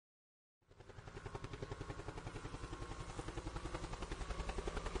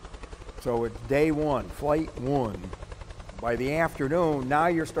So it's day one, flight one. By the afternoon, now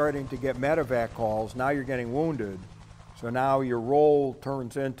you're starting to get medevac calls. Now you're getting wounded. So now your role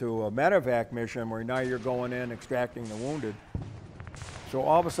turns into a medevac mission where now you're going in, extracting the wounded. So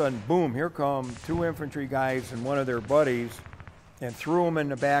all of a sudden, boom, here come two infantry guys and one of their buddies and threw him in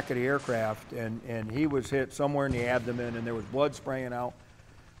the back of the aircraft, and he was hit somewhere in the abdomen and there was blood spraying out.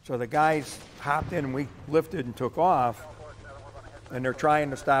 So the guys hopped in and we lifted and took off, and they're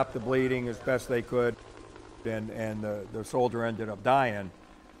trying to stop the bleeding as best they could, and the soldier ended up dying.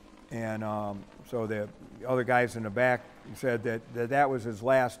 And so the other guys in the back said that was his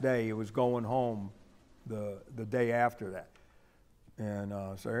last day. He was going home the day after that. And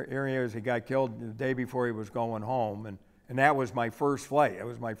so here he is, he got killed the day before he was going home, and that was my first flight. It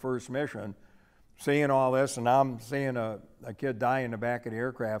was my first mission. Seeing all this, and I'm seeing a kid die in the back of the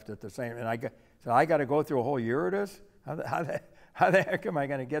aircraft at the same, and I got to go through a whole year of this? How the heck am I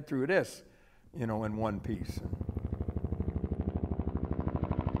going to get through this, in one piece?